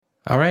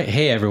All right.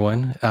 Hey,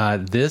 everyone.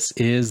 This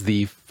is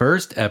the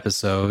first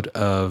episode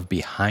of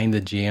Behind the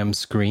GM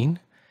Screen.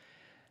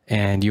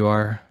 And you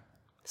are?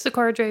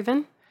 Sakura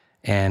Draven.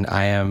 And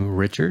I am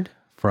Richard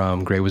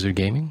from Grey Wizard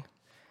Gaming.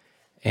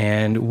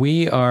 And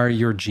we are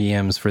your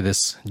GMs for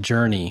this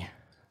journey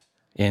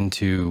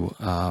into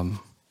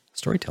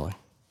storytelling.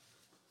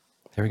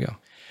 There we go.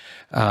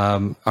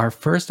 Our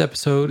first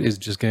episode is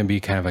just going to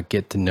be kind of a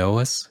get to know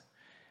us.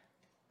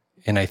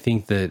 And I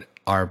think that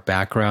our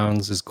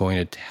backgrounds is going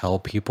to tell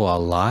people a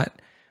lot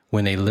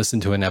when they listen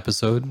to an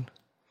episode,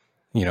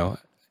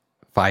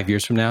 5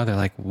 years from now. They're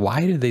like,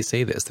 why did they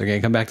say this? They're going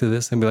to come back to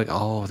this and be like,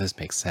 oh, this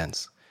makes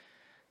sense.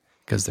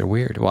 Because they're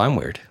weird. Well, I'm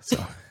weird.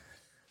 So,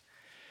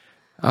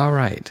 all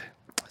right.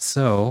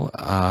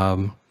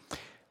 So,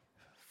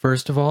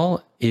 first of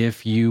all,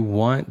 if you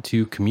want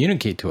to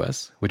communicate to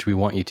us, which we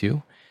want you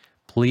to,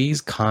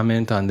 please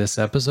comment on this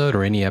episode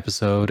or any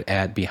episode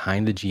at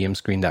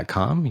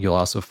behindthegmscreen.com. You'll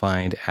also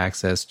find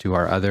access to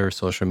our other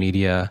social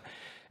media.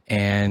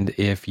 And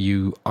if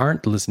you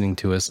aren't listening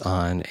to us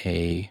on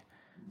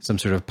some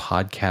sort of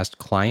podcast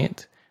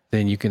client,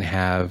 then you can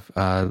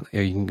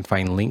you can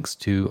find links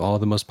to all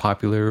the most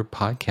popular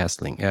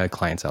podcast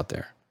clients out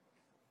there.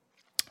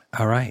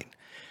 All right.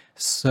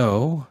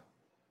 So,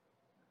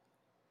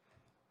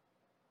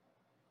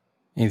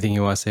 anything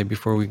you want to say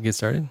before we get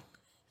started?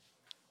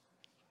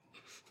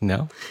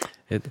 No,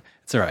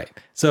 it's all right.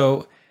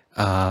 So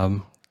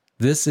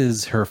this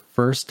is her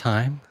first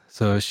time.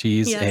 So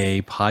she's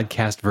a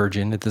podcast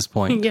virgin at this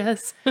point.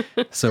 Yes.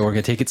 So we're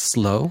going to take it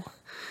slow.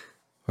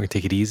 We're going to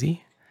take it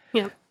easy.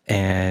 Yep.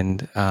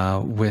 And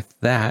with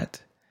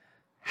that,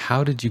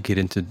 how did you get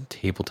into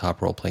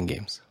tabletop role-playing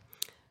games?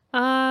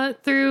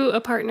 Through a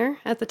partner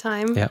at the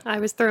time. Yep. I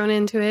was thrown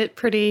into it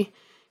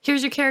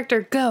here's your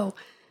character, go.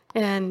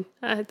 And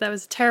that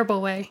was a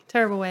terrible way.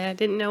 I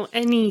didn't know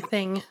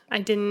anything. I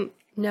didn't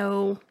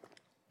know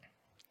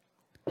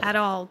at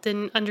all.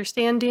 Didn't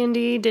understand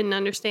D&D, didn't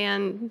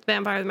understand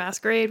Vampire the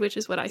Masquerade, which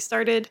is what I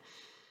started.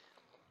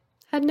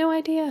 Had no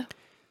idea.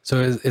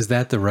 So is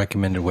that the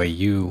recommended way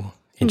you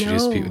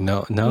introduce people?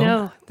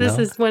 No. This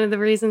is one of the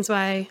reasons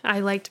why I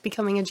liked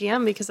becoming a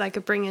GM, because I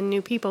could bring in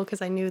new people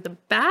because I knew the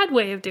bad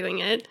way of doing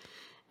it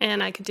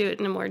and I could do it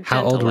in a more gentle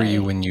way. How old were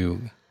you when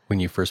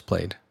you first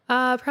played?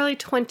 Probably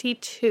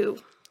 22.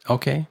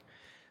 Okay.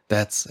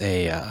 That's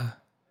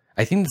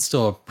I think it's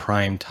still a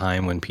prime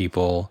time when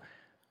people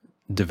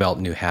develop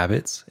new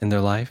habits in their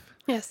life.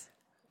 Yes.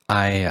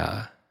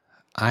 I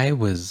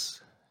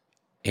was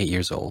 8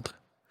 years old.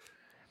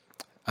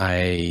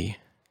 I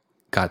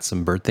got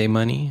some birthday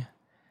money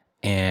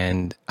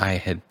and I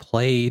had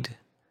played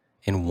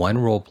in one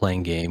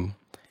role-playing game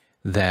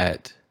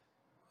that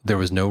there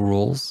was no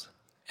rules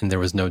and there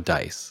was no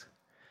dice.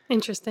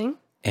 Interesting.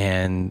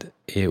 And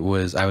I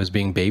was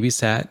being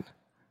babysat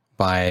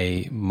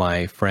by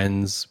my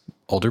friend's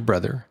older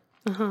brother.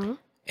 Uh-huh.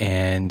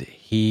 And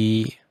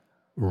he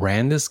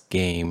ran this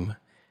game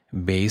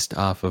based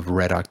off of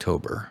Red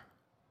October.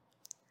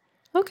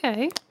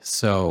 Okay.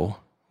 So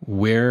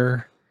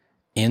we're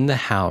in the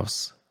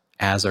house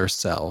as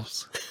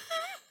ourselves.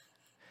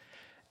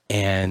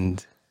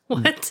 And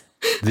what?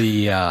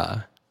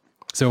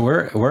 So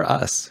we're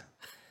us.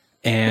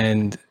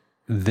 And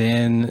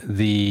then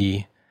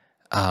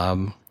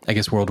I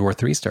guess World War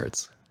III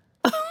starts.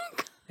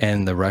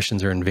 And the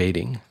Russians are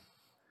invading.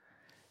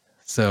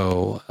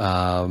 So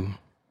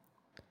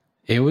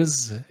it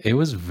was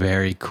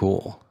very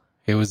cool.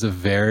 It was a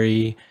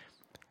very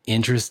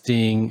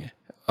interesting,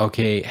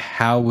 okay,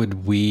 how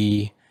would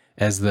we,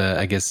 as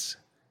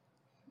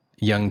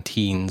young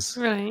teens,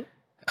 right,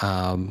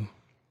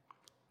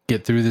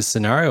 get through this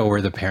scenario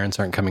where the parents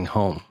aren't coming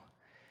home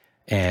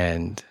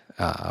and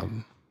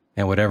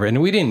whatever. And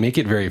we didn't make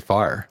it very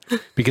far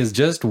because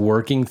just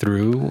working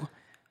through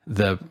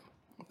the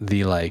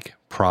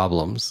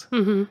problems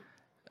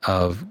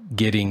of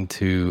getting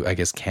to,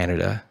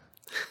 Canada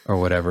or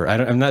whatever.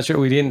 I'm not sure.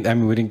 We didn't,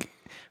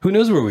 who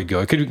knows where we'd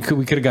go? We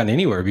could have gone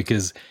anywhere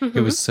because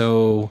it was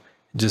so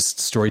just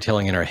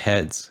storytelling in our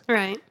heads.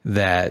 Right.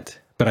 But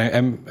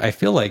I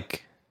feel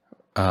like,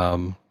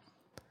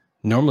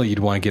 normally you'd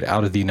want to get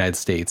out of the United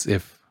States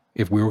if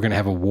we were going to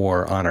have a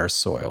war on our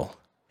soil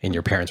and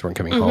your parents weren't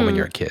coming home and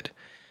you're a kid.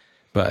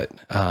 But,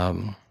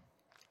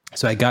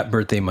 so I got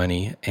birthday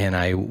money and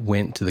I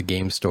went to the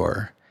game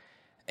store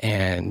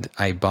and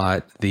I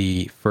bought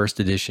the first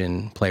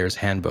edition Player's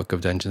Handbook of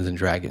Dungeons and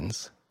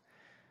Dragons.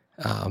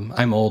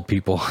 I'm old,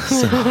 people.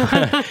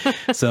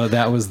 So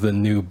that was the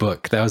new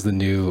book. That was the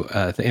new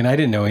thing. And I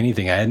didn't know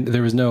anything.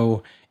 There was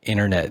no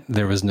internet.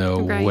 There was no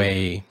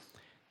way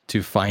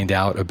to find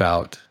out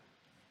about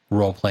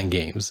role-playing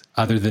games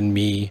other than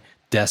me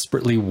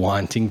desperately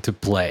wanting to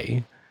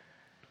play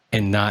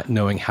and not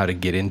knowing how to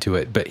get into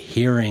it, but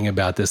hearing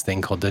about this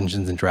thing called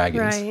Dungeons and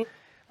Dragons.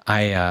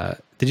 Right.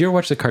 Did you ever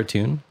watch the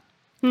cartoon?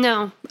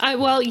 No.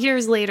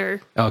 Years later.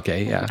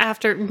 Okay, yeah.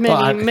 After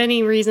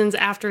many reasons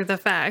after the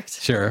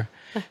fact. Sure.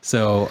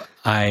 So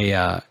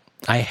I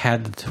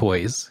had the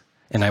toys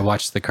and I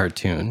watched the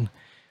cartoon.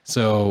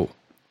 So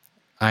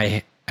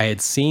I I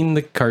had seen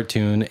the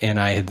cartoon, and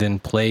I had then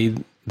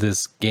played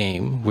this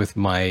game with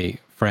my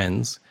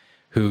friends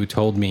who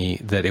told me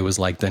that it was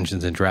like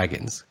Dungeons and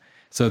Dragons.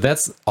 So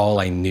that's all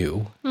I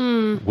knew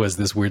was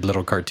this weird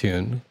little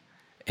cartoon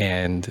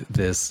and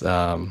this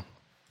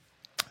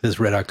this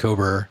Red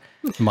October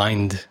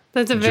mind.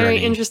 That's a very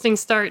journey. interesting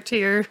start to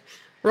your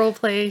role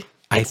play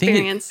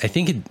experience. I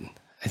think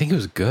it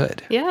was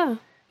good. Yeah.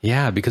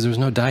 Yeah, because there was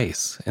no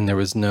dice and there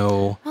was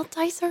no. Well,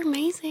 dice are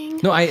amazing.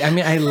 No, I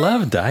mean, I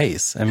love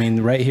dice. I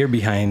mean, right here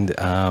behind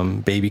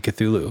Baby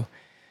Cthulhu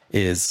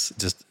is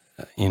just,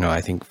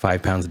 I think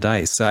 5 pounds of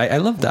dice. So I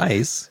love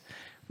dice,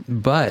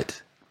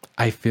 but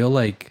I feel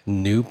like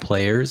new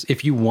players,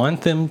 if you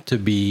want them to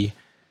be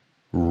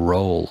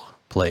role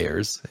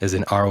players, as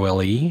in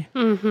ROLE,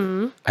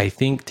 I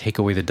think take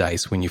away the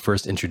dice when you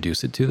first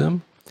introduce it to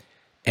them.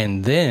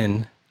 And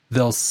then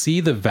they'll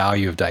see the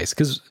value of dice,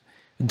 because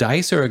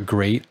dice are a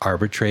great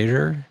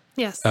arbitrator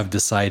Yes. of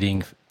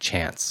deciding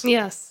chance.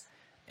 Yes.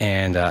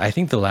 And I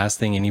think the last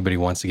thing anybody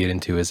wants to get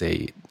into is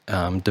a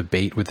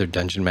debate with their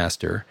dungeon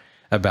master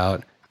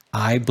about,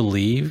 I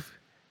believe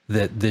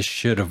that this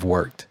should have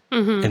worked,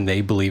 and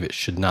they believe it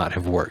should not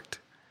have worked.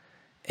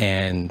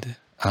 And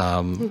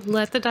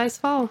Let the dice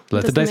fall.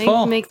 Let the Just dice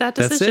fall. Make that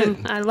That's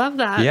decision. it. I love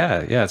that.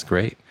 yeah, it's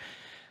great.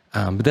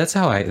 But that's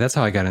how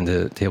I got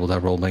into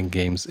tabletop role playing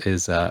games.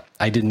 Is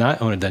I did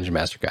not own a Dungeon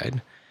Master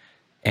Guide,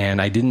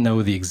 and I didn't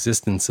know the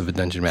existence of a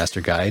Dungeon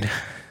Master Guide.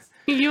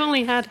 You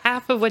only had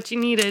half of what you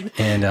needed.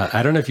 And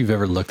I don't know if you've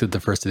ever looked at the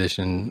first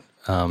edition.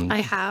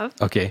 I have.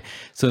 Okay,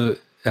 so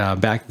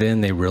back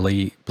then they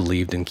really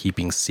believed in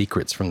keeping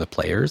secrets from the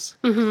players.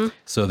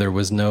 So there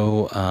was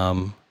no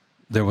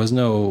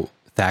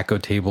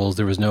THAC0 tables.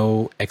 There was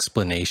no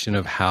explanation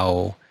of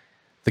how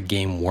the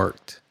game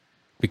worked,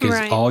 because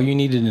Right. all you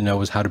needed to know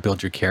was how to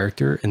build your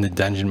character, and the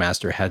dungeon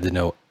master had to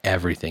know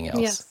everything else.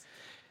 Yes.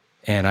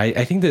 And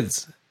I think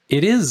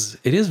it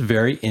is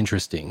very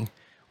interesting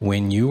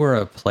when you are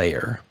a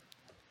player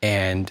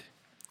and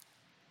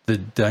the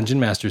dungeon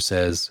master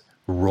says,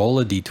 roll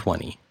a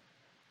d20,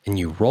 and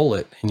you roll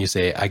it and you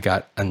say, I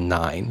got a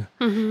 9.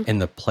 And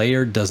the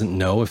player doesn't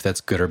know if that's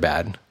good or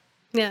bad.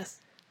 Yes.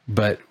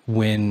 But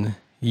when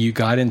you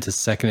got into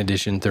second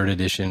edition, third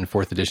edition,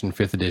 fourth edition,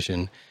 fifth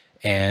edition,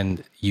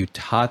 and you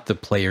taught the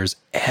players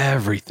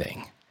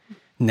everything,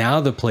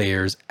 now the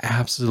players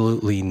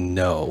absolutely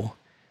know,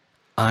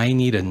 I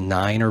need a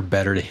 9 or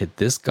better to hit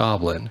this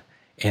goblin,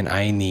 and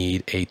I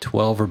need a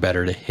 12 or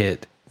better to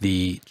hit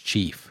the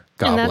chief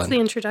goblin. And that's the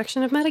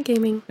introduction of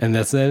metagaming. And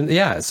that's the,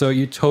 yeah. So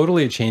you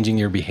totally are changing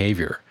your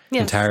behavior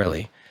Yes.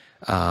 entirely.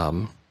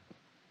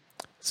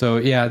 So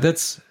yeah,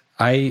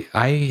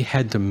 I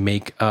had to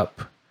make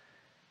up,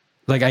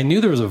 like I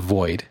knew there was a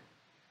void,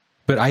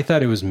 but I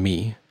thought it was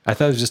me. I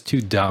thought I was just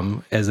too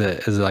dumb as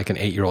like an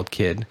 8-year-old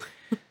kid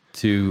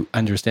to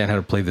understand how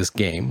to play this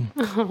game.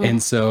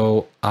 And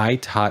so I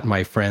taught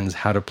my friends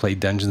how to play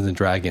Dungeons and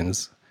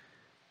Dragons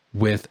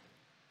with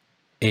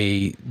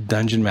a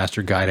dungeon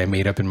master guide I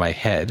made up in my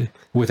head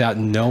without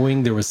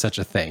knowing there was such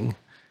a thing.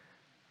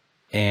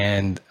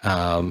 And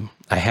I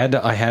had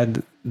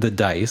the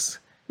dice,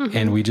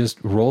 and we just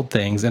rolled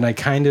things, and I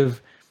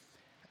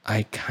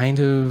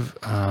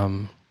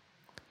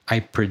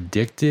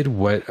predicted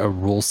what a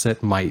rule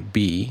set might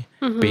be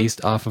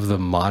based off of the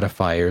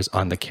modifiers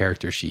on the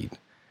character sheet.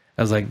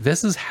 I was like,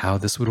 this is how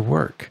this would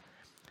work.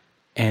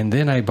 And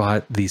then I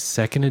bought the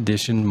second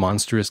edition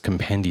Monstrous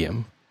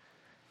Compendium,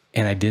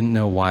 and I didn't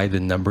know why the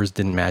numbers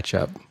didn't match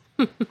up.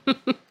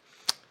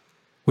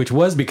 Which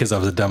was because I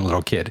was a dumb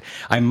little kid.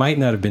 I might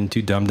not have been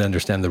too dumb to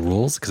understand the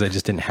rules because I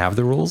just didn't have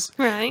the rules.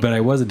 Right. But I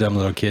was a dumb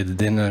little kid that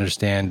didn't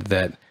understand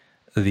that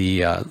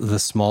the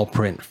small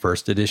print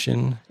first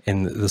edition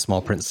and the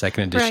small print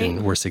second edition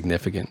Right. were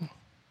significant.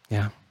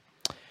 Yeah.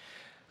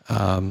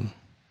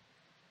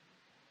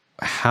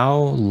 How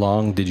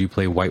long did you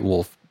play White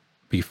Wolf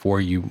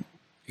before you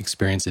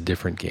experienced a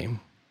different game?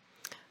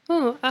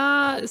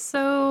 Oh,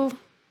 so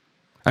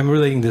I'm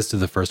relating this to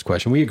the first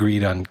question. We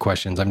agreed on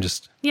questions. I'm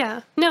just...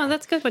 yeah, no,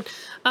 that's a good one.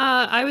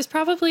 I was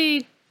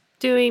probably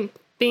being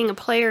a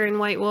player in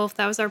White Wolf.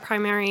 That was our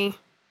primary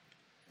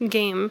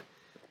game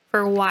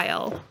for a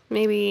while,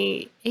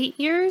 maybe 8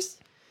 years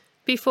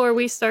before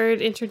we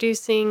started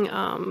introducing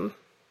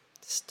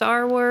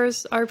Star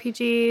Wars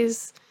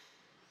RPGs.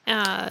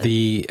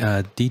 The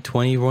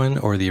D20 one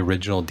or the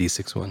original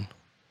D6 one?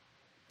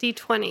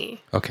 D20,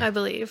 Okay. I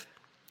believe.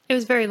 It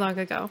was very long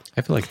ago.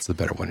 I feel like it's the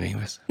better one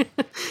anyways.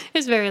 It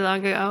was very long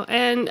ago.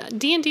 And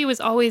D&D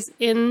was always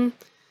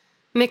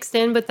mixed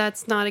in, but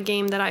that's not a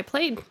game that I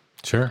played.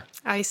 Sure.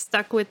 I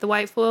stuck with the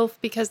White Wolf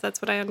because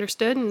that's what I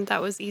understood, and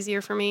that was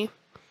easier for me.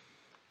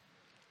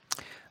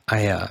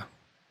 I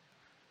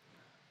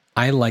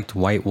liked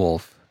White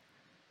Wolf,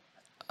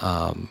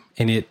 and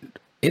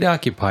it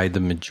occupied the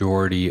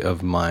majority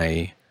of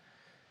my,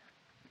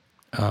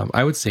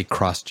 I would say,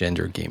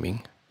 cross-gender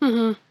gaming.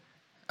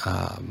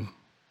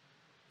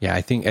 Yeah,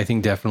 I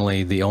think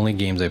definitely the only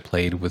games I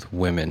played with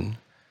women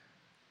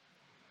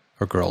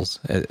or girls,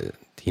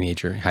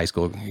 teenager, high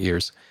school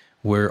years,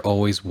 were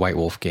always White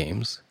Wolf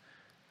games.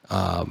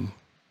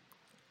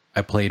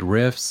 I played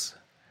Rifts,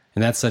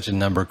 and that's such a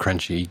number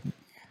crunchy,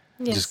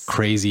 Yes. just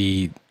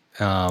crazy,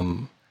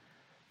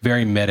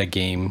 very meta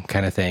game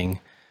kind of thing.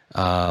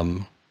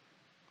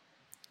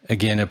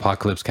 Again,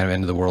 apocalypse kind of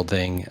end of the world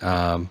thing.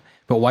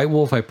 But White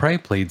Wolf, I probably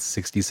played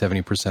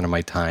 60-70% of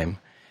my time,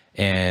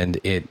 and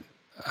it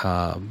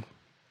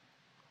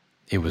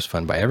was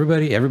fun by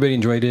everybody. Everybody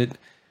enjoyed it.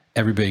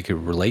 Everybody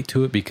could relate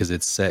to it because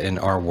it's set in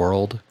our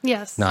world.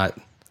 Yes.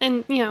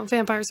 And,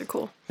 vampires are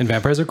cool. And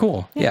vampires are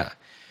cool. Yeah.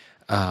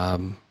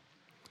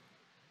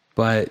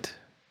 But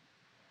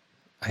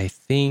I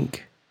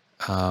think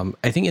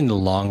in the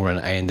long run,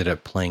 I ended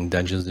up playing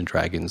Dungeons and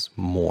Dragons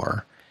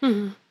more.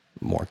 Mm-hmm.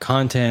 More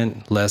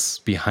content, less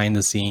behind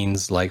the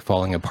scenes, like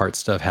falling apart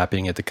stuff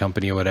happening at the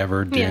company or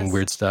whatever, doing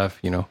weird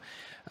stuff,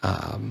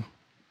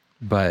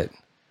 But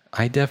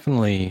I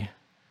definitely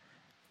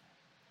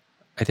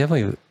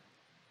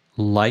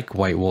like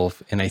White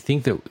Wolf. And I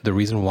think that the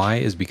reason why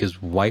is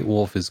because White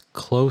Wolf is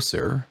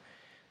closer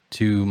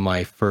to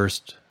my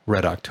first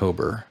Red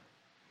October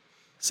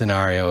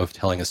scenario of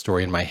telling a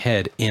story in my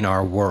head in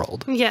our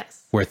world.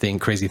 Yes. Where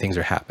crazy things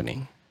are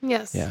happening.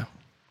 Yes. Yeah.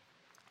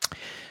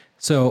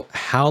 So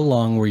how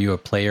long were you a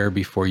player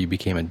before you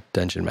became a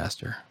dungeon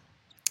master?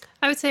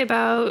 I would say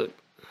about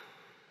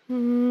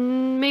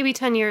maybe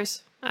 10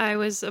 years. I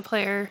was a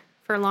player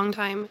for a long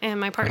time, and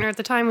my partner at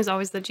the time was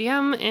always the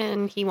GM,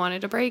 and he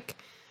wanted a break.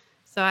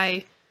 So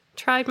I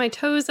tried my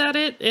toes at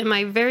it, and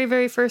my very,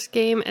 very first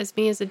game as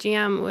me as a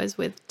GM was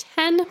with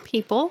 10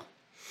 people.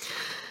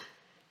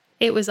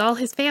 It was all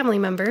his family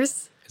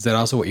members. Is that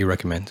also what you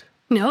recommend?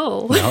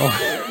 No. No?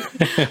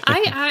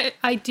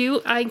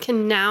 I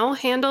can now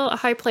handle a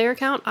high player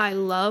count. I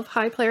love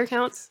high player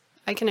counts.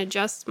 I can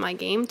adjust my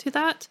game to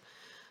that.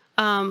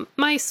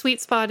 My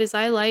sweet spot is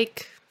I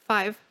like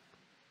 5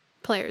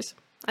 players.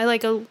 I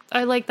like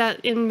that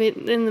in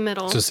the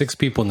middle. So 6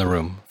 people in the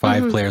room,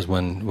 5 players,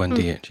 one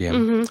GM.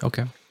 Mm-hmm.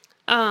 Okay.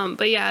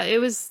 But yeah, it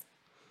was.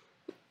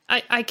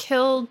 I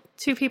killed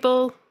 2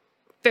 people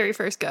very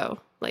first go.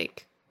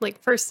 Like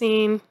first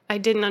scene, I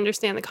didn't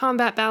understand the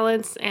combat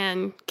balance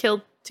and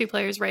killed 2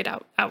 players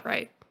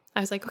outright. I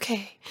was like,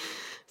 okay.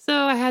 So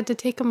I had to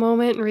take a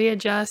moment and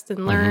readjust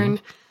and learn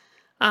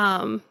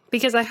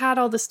because I had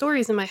all the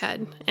stories in my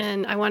head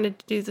and I wanted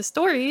to do the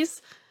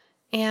stories,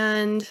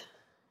 and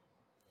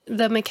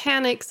the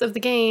mechanics of the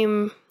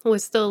game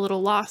was still a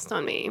little lost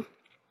on me.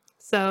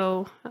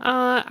 So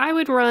I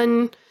would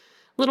run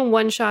little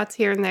one-shots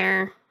here and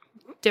there,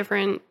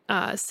 different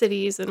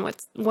cities and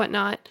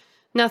whatnot.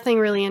 Nothing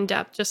really in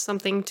depth, just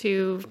something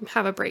to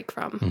have a break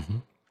from. Mm-hmm.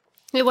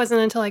 It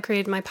wasn't until I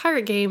created my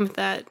pirate game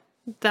that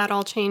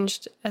all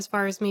changed as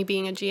far as me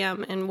being a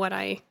GM and what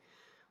I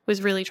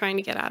was really trying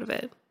to get out of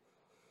it.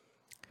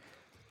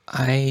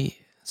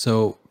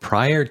 So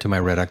prior to my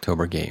Red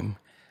October game,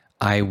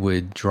 I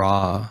would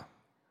draw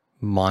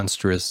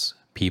monstrous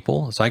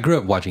people. So I grew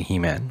up watching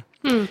He-Man.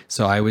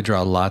 So I would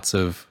draw lots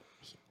of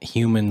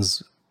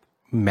humans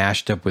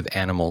mashed up with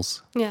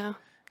animals. Yeah.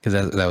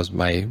 Because that was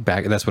my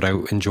back. That's what I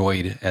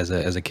enjoyed as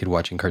a kid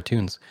watching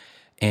cartoons.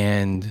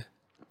 And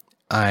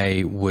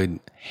I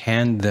would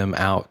hand them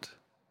out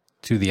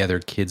to the other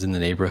kids in the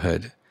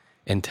neighborhood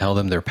and tell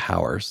them their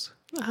powers.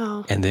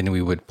 Oh. And then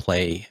we would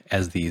play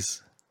as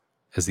these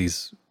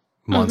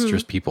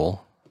monstrous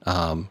people.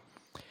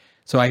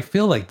 So I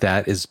feel like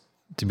that is,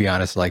 to be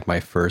honest, like my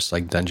first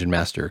like dungeon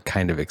master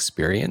kind of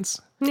experience.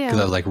 Yeah. Because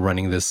I was like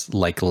running this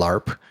like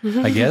LARP,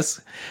 I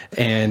guess.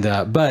 And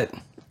but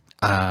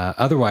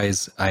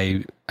otherwise,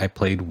 I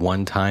played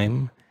one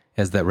time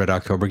as that Red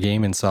October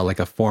game and saw like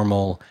a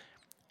formal.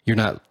 You're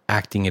not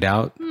acting it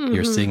out.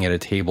 You're sitting at a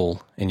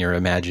table and you're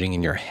imagining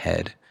in your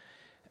head.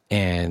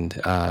 And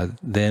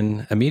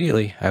then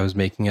immediately I was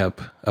making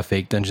up a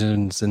fake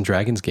Dungeons and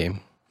Dragons game.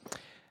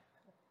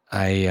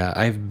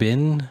 I've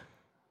been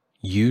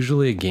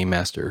usually a game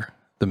master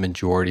the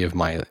majority of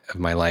my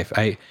life.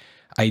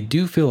 I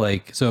do feel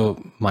like,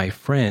 so my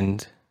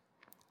friend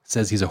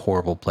says he's a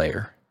horrible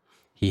player.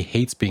 He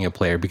hates being a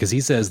player because he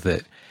says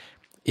that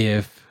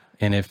if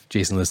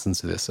Jason listens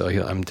to this, so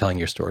I'm telling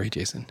your story,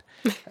 Jason.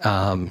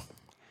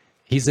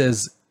 He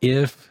says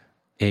if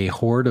a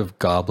horde of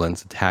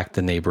goblins attacked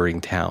the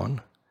neighboring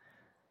town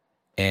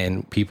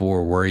and people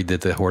were worried that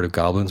the horde of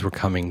goblins were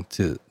coming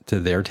to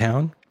their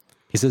town,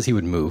 he says he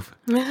would move.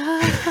 He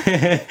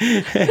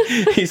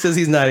says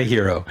he's not a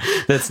hero.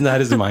 That's not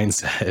his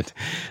mindset.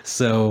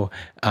 So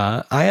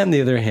I, on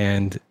the other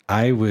hand,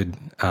 I would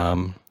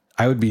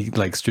be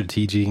like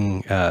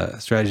strategizing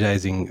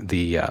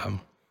the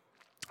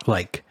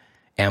like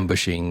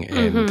ambushing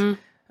and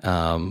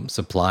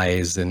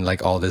supplies and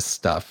like all this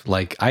stuff.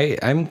 Like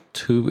I'm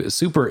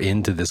super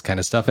into this kind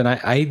of stuff, and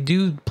I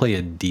do play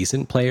a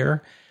decent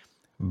player,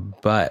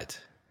 but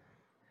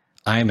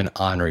I'm an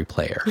ornery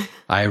player.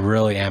 I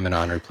really am an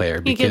ornery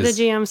player. You give the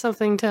GM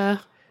something to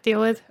deal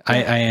with. I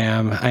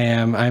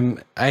am.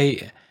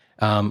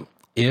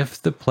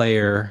 If the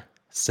player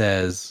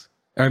says,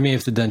 or I mean,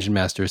 if the dungeon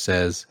master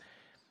says,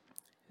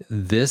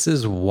 this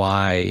is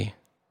why,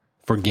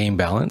 for game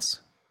balance,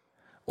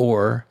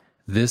 or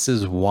this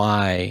is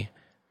why,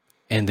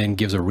 and then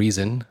gives a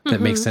reason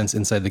that makes sense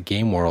inside the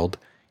game world,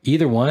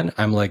 either one,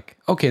 I'm like,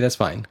 okay, that's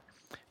fine.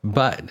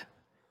 But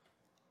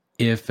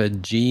if a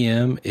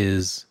GM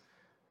is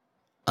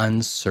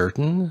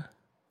uncertain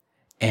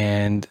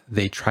and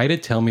they try to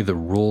tell me the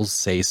rules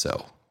say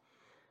so,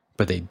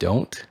 but they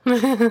don't,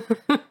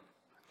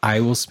 I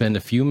will spend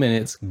a few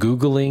minutes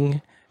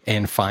Googling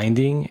and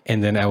finding,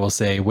 and then I will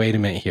say, wait a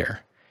minute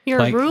here. You're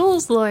Like- a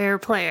rules lawyer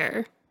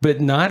player. But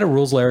not a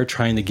rules lawyer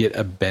trying to get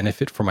a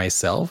benefit for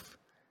myself.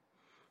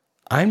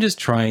 I'm just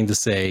trying to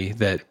say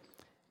that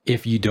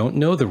if you don't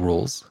know the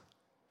rules,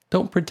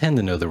 don't pretend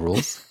to know the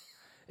rules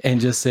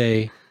and just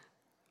say,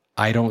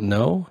 I don't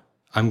know.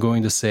 I'm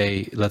going to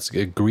say, let's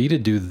agree to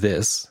do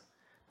this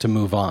to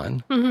move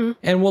on.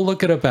 And we'll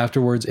look it up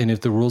afterwards. And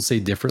if the rules say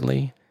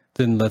differently,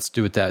 then let's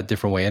do it that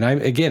different way. And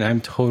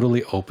I'm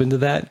totally open to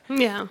that.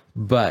 Yeah.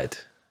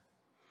 But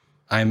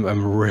I'm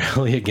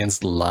really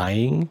against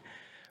lying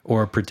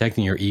or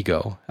protecting your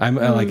ego.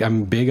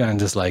 I'm big on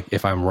just like,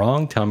 if I'm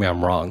wrong, tell me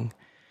I'm wrong.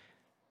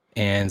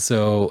 And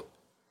so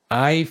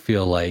I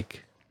feel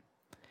like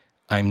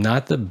I'm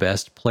not the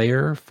best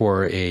player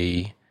for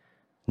a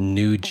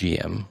new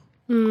GM.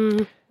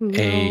 No.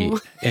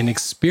 An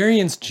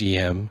experienced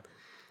GM,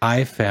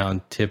 I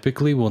found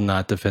typically will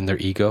not defend their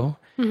ego.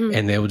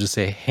 And they will just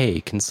say, hey,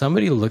 can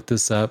somebody look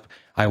this up?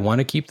 I want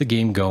to keep the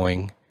game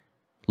going.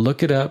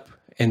 Look it up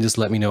and just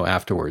let me know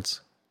afterwards.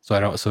 So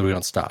we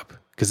don't stop.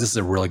 Because this is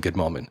a really good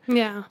moment.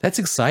 Yeah. That's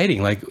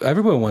exciting. Like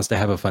everyone wants to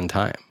have a fun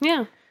time.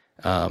 Yeah.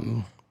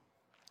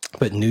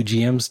 But new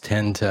GMs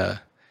tend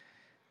to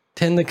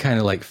kind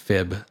of like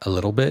fib a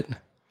little bit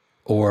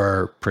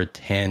or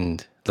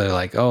pretend they're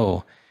like,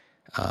 oh,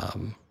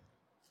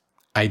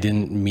 I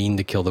didn't mean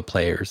to kill the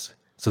players.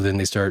 So then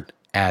they start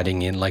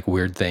adding in like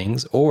weird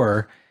things,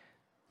 or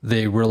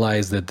they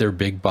realize that their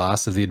big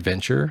boss of the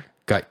adventure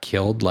got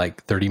killed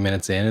like 30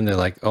 minutes in, and they're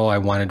like, oh, I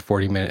wanted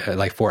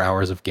 4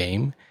 hours of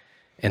game.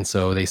 And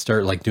so they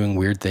start like doing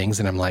weird things.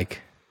 And I'm like,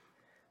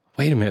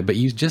 wait a minute, but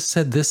you just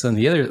said this on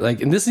the other,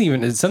 like, and this is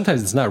even,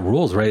 sometimes it's not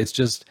rules, right? It's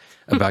just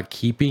about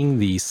keeping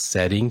the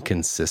setting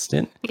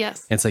consistent.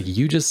 Yes. And it's like,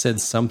 you just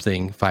said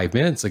something 5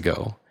 minutes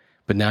ago,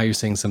 but now you're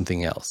saying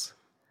something else.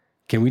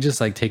 Can we just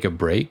like take a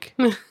break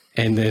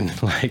and then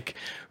like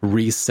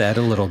reset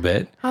a little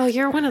bit? Oh,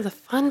 you're one of the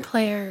fun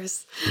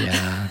players.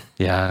 Yeah.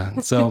 Yeah.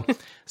 So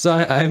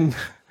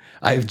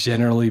I've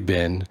generally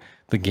been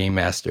the game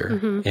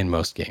master in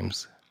most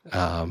games.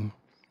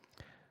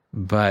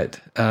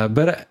 But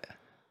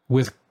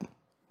with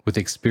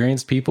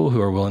experienced people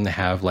who are willing to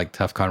have like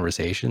tough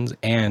conversations,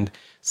 and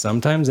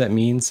sometimes that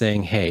means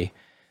saying, hey,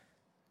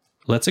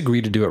 let's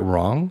agree to do it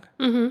wrong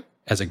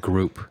as a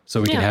group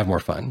so we can have more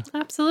fun.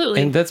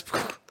 Absolutely. And that's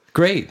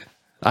great.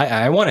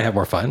 I want to have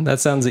more fun. That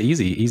sounds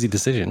easy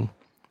decision.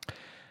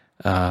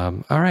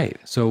 All right.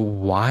 So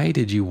why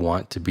did you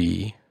want to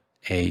be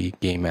a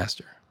game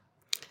master?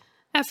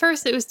 At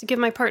first, it was to give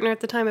my partner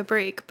at the time a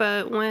break,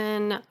 but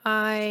when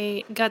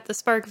I got the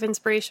spark of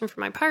inspiration for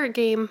my pirate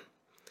game,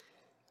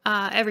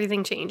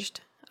 everything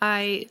changed.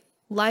 I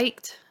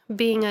liked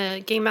being a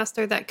game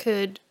master that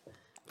could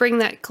bring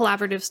that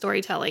collaborative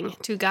storytelling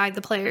to guide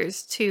the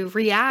players to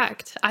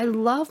react. I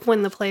love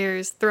when the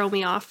players throw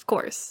me off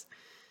course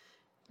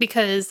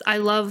because I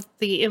love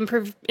the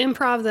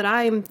improv that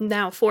I am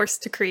now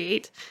forced to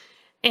create.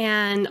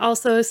 And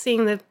also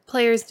seeing the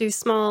players do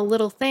small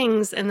little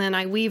things and then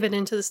I weave it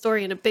into the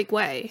story in a big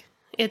way.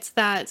 It's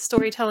that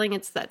storytelling.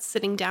 It's that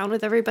sitting down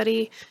with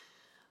everybody.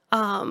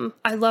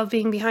 I love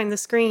being behind the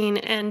screen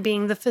and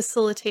being the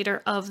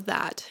facilitator of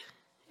that.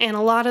 And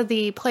a lot of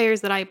the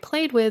players that I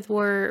played with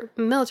were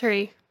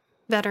military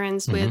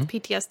veterans with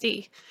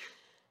PTSD.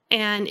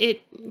 And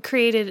it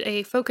created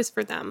a focus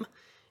for them.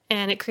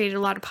 And it created a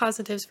lot of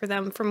positives for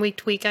them. From week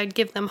to week, I'd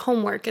give them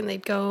homework and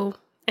they'd go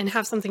and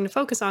have something to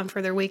focus on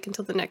for their week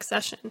until the next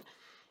session.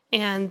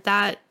 And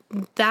that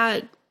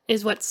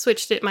is what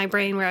switched it in my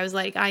brain, where I was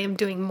like, I am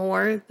doing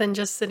more than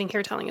just sitting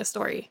here telling a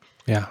story.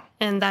 Yeah.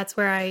 And that's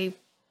where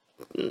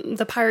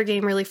the pirate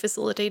game really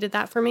facilitated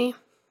that for me.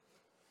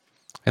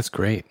 That's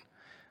great.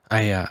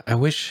 I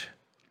wish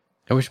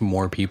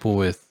more people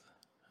with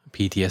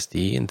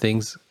PTSD and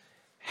things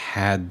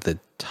had the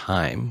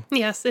time.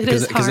 Yes, it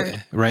is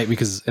hard. Right?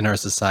 Because in our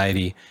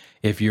society,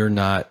 if you're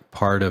not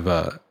part of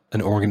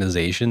an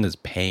organization that's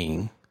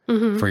paying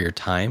for your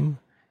time,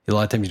 a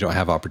lot of times you don't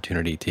have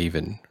opportunity to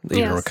even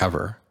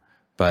recover.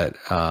 But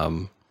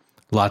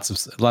lots of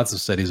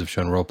studies have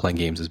shown role-playing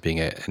games as being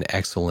an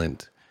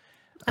excellent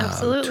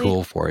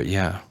tool for it.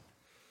 Yeah.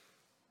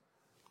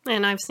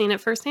 And I've seen it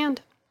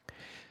firsthand.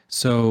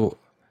 So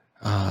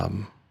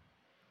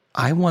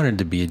I wanted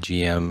to be a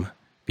GM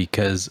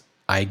because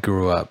I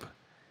grew up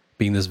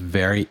being this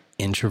very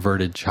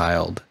introverted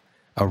child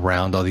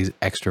around all these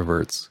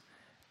extroverts.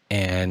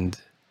 And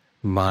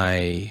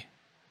my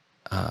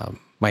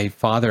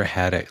father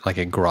had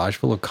a garage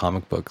full of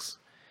comic books.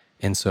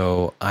 And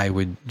so I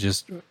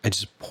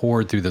just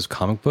poured through those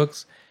comic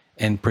books,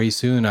 and pretty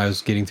soon I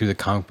was getting through the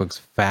comic books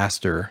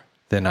faster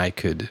than I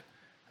could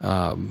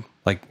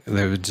Like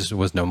there just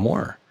was no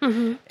more.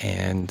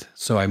 And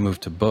so I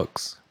moved to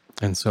books.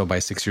 And so by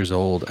 6 years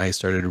old, I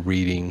started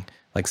reading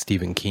like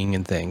Stephen King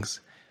and things,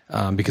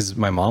 because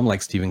my mom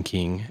liked Stephen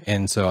King.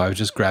 And so I was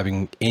just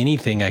grabbing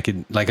anything I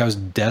could, like I was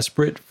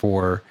desperate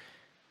for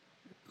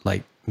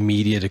like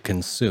media to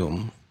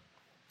consume.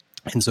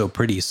 And so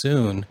pretty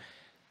soon,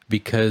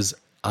 because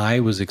I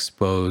was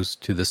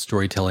exposed to the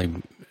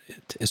storytelling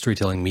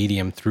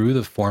medium through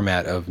the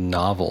format of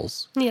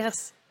novels,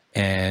 Yes.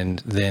 and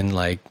then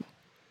like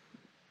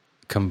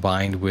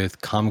combined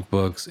with comic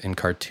books and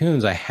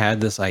cartoons, I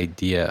had this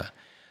idea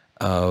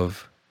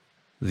of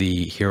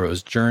the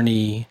hero's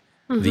journey,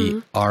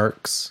 the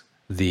arcs,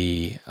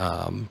 the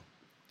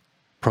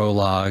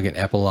prologue and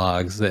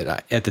epilogues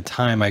that at the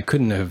time I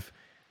couldn't have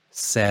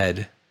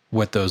said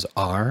what those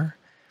are,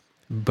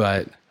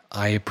 but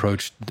I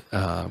approached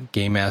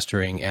game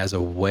mastering as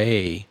a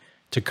way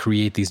to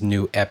create these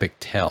new epic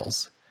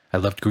tales. I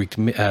loved Greek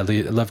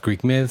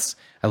myths.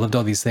 I loved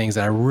all these things.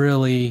 And I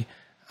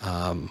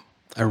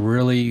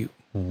really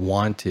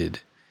wanted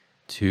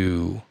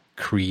to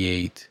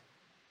create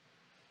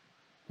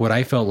what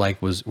I felt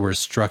like were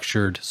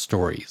structured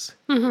stories,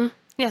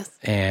 Yes.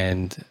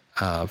 and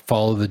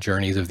follow the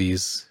journeys of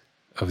these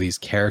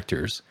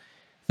characters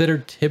that are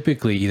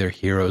typically either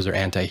heroes or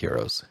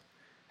anti-heroes.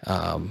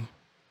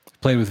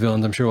 Played with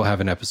villains. I'm sure we'll have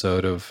an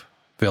episode of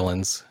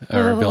villains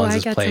or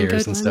villains as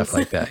players and stuff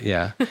like that.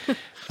 Yeah.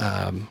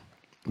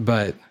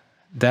 But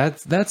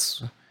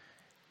that's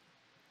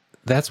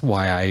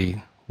why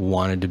I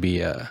wanted to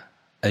be a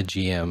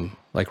GM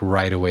like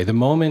right away. The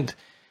moment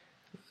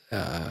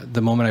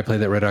I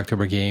played that Red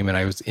October game and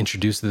I was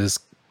introduced to this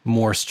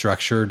more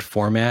structured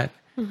format,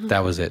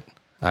 that was it.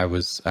 I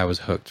was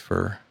hooked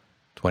for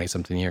 20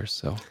 something years.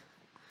 So,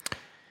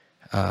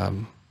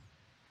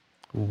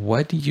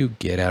 what do you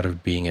get out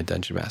of being a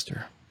dungeon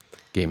master,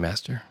 game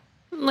master?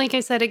 Like I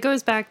said, it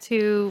goes back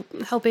to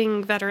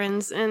helping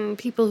veterans and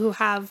people who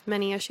have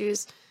many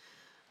issues,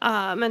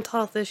 mental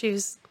health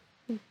issues.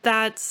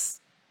 That's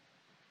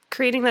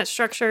creating that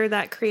structure,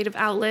 that creative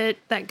outlet,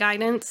 that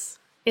guidance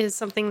is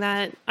something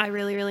that I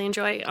really, really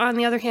enjoy. On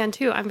the other hand,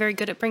 too, I'm very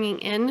good at bringing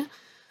in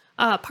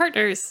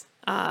partners.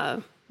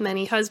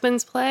 Many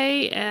husbands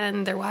play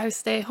and their wives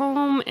stay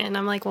home. And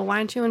I'm like, well, why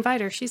don't you invite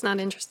her? She's not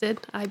interested.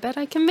 I bet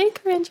I can make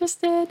her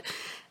interested.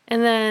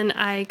 And then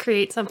I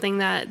create something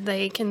that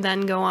they can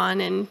then go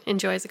on and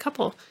enjoy as a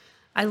couple.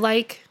 I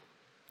like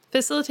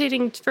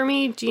facilitating. For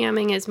me,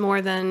 GMing is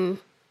more than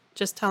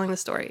just telling the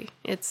story.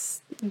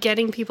 It's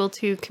getting people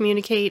to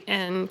communicate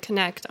and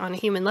connect on a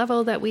human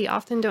level that we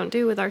often don't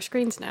do with our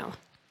screens now.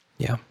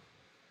 Yeah.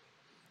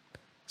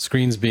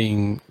 Screens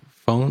being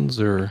phones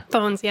or?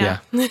 Phones, yeah.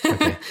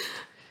 Okay.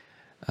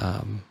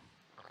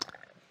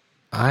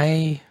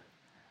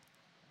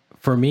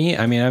 For me,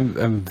 I mean,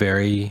 I'm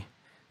very,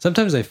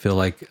 sometimes I feel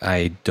like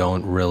I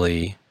don't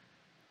really,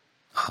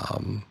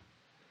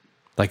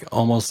 like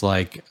almost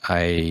like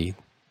I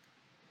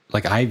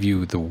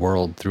view the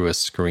world through a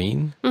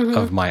screen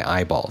of my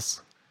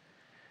eyeballs.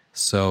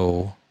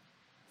 So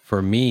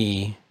for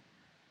me,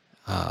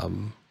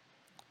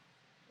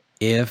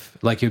 if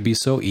like, it would be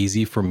so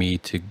easy for me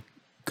to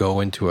go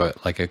into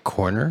a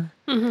corner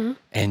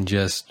and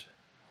just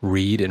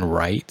read and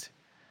write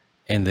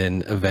and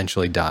then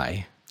eventually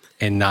die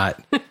and not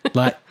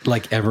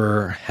like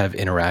ever have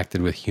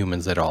interacted with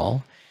humans at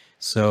all.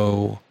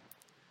 So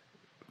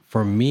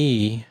for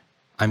me,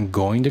 I'm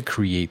going to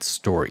create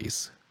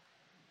stories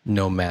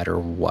no matter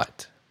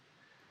what.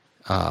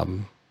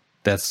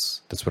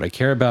 That's what I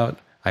care about.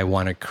 I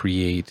want to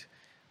create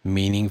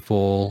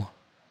meaningful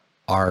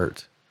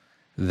art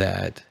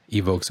that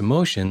evokes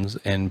emotions,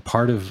 and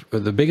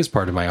the biggest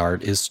part of my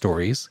art is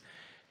stories.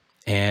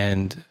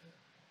 And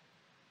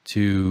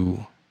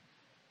to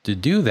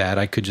do that,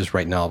 I could just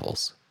write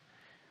novels.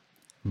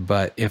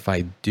 But if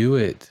I do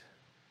it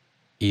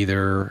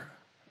either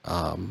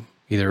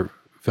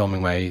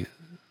filming my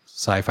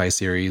sci-fi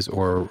series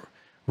or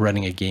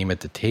running a game at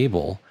the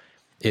table,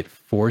 it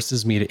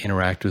forces me to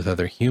interact with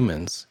other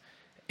humans,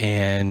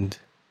 and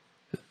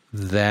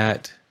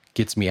that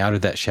gets me out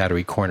of that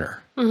shadowy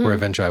corner where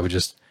eventually I would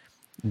just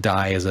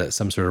die as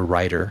some sort of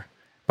writer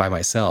by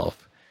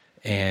myself,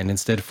 and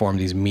instead form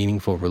these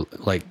meaningful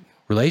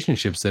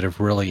relationships that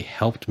have really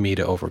helped me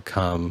to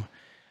overcome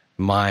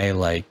my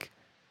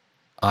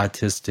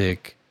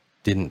autistic,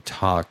 didn't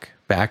talk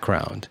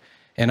background.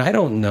 And I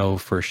don't know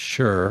for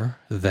sure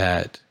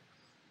that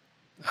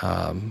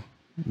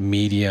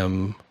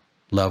medium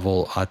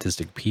level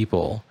autistic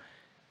people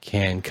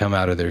can come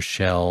out of their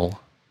shell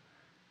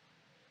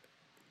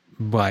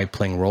by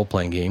playing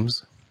role-playing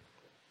games.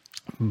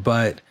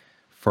 But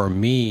for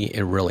me,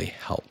 it really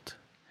helped.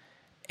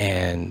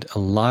 And a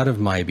lot of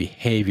my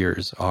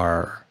behaviors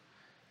are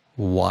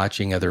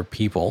watching other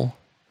people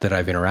that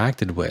I've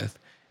interacted with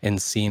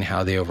and seeing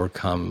how they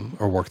overcome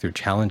or work through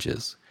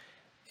challenges.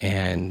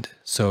 And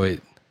so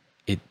it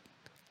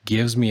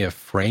gives me a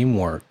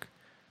framework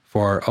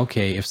for,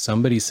 okay, if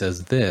somebody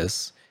says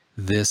this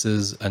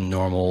is a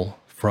normal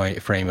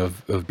frame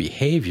of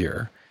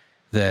behavior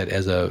that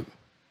as a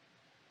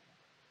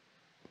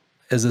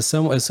as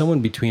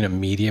someone between a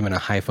medium and a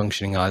high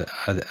functioning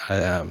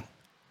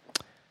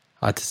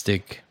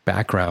autistic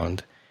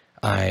background,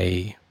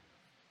 I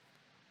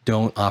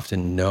don't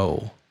often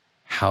know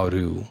how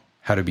to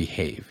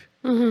behave.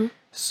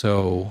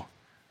 So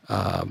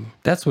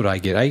that's what I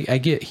get. I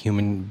get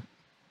human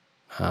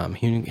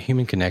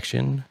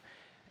connection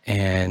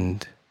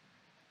and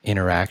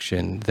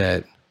interaction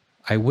that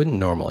I wouldn't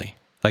normally.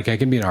 Like, I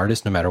can be an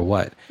artist no matter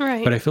what,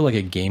 Right. but I feel like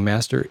a game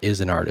master is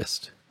an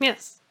artist.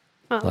 Yes.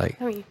 Well,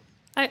 Like- I mean,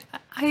 I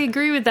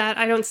agree with that.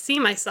 I don't see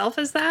myself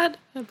as that,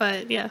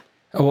 but yeah,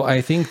 Oh,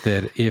 I think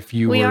that if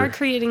you we were, are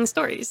creating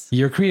stories.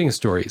 you're creating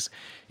stories.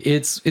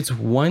 It's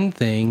one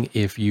thing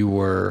if you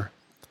were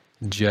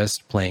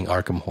just playing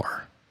Arkham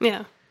Horror.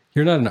 Yeah.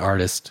 You're not an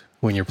artist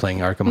when you're playing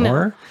Arkham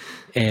Horror.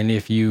 And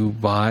if you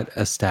bought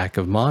a stack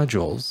of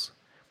modules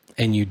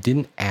and you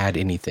didn't add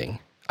anything,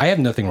 I have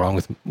nothing wrong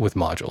with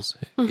modules.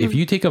 If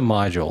you take a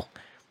module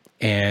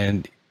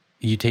and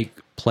you take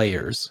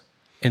players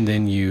and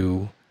then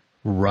you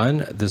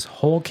run this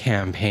whole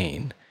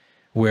campaign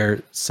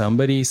where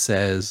somebody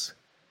says,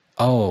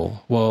 oh,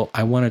 well,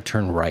 I want to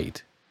turn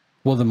right.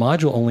 Well, the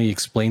module only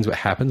explains what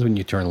happens when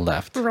you turn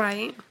left.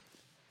 Right.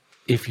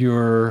 If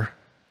you're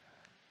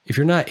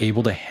not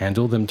able to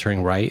handle them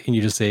turning right and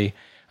you just say,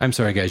 I'm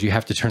sorry, guys, you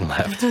have to turn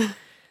left.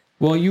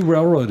 Well, you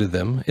railroaded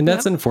them, and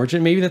that's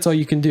unfortunate. Maybe that's all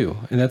you can do,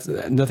 and that's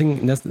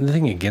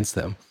nothing against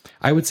them.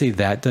 I would say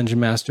that dungeon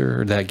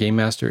master or that game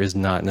master is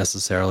not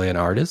necessarily an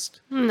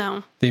artist.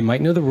 No. They might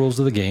know the rules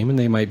of the game and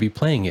they might be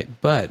playing it,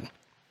 but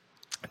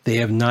they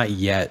have not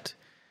yet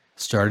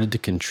started to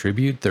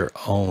contribute their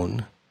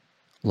own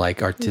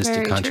like artistic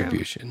Very true.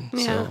 contribution.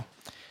 Yeah.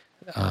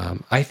 So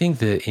I think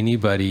that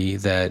anybody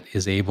that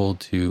is able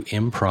to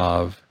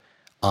improv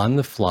on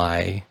the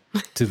fly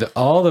to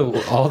all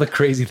the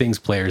crazy things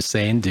players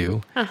say and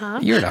do,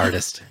 you're an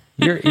artist.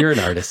 You're an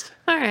artist.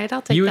 All right,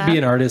 I'll take You would that. be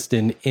an artist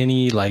in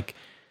any like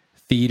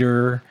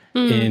theater,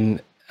 in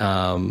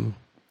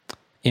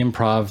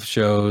improv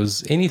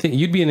shows, anything.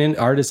 You'd be an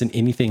artist in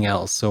anything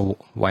else. So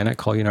why not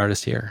call you an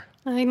artist here?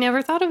 I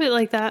never thought of it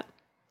like that.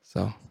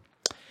 So,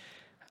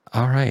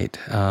 all right.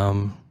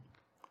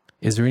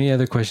 Is there any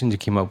other questions you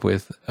came up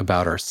with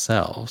about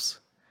ourselves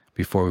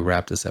before we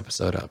wrap this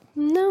episode up?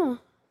 No.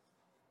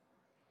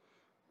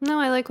 No,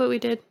 I like what we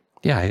did.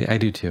 Yeah, I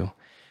do too.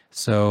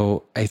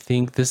 So I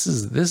think this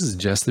is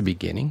just the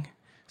beginning.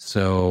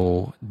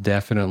 So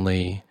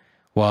definitely,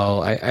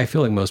 while I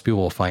feel like most people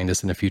will find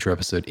us in a future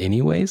episode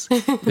anyways,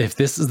 if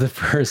this is the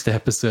first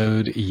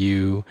episode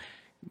you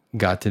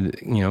got to,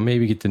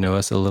 maybe get to know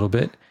us a little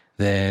bit,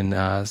 then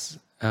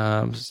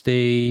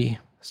stay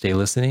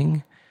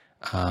listening.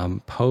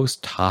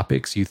 Post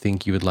topics you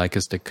think you would like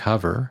us to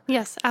cover.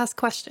 Yes, ask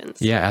questions.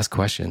 Yeah, ask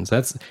questions.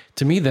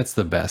 To me, that's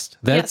the best.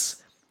 Yes.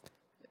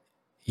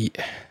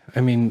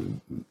 I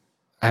mean,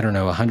 I don't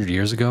know, 100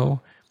 years ago,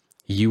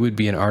 you would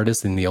be an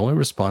artist and the only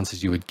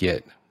responses you would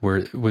get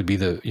would be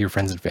your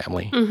friends and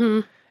family.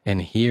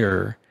 And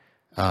here,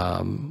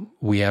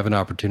 we have an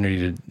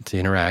opportunity to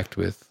interact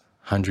with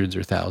hundreds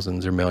or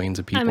thousands or millions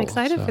of people. I'm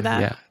excited for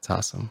that. Yeah, it's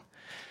awesome.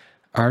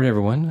 All right,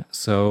 everyone.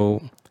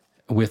 So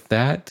with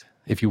that,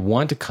 if you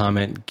want to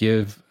comment,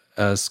 give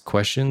us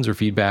questions or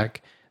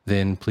feedback,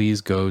 then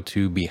please go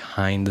to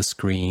Behind the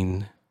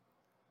Screen.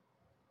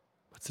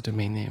 What's the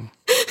domain name?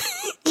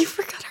 You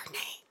forgot our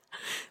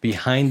name.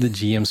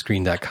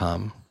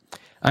 BehindTheGMScreen.com.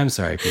 I'm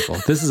sorry, people.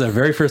 This is our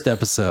very first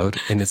episode,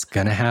 and it's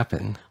going to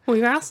happen.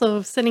 We were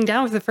also sitting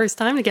down for the first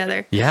time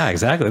together. Yeah,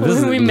 exactly.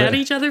 We met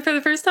each other for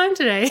the first time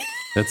today.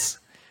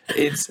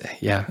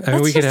 Yeah. I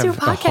mean, Let's we could just have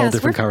do a a whole podcast.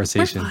 different We're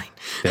conversation. fine.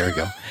 There we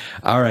go.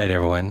 All right,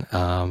 everyone.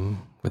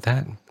 With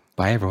that,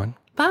 bye, everyone.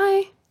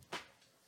 Bye.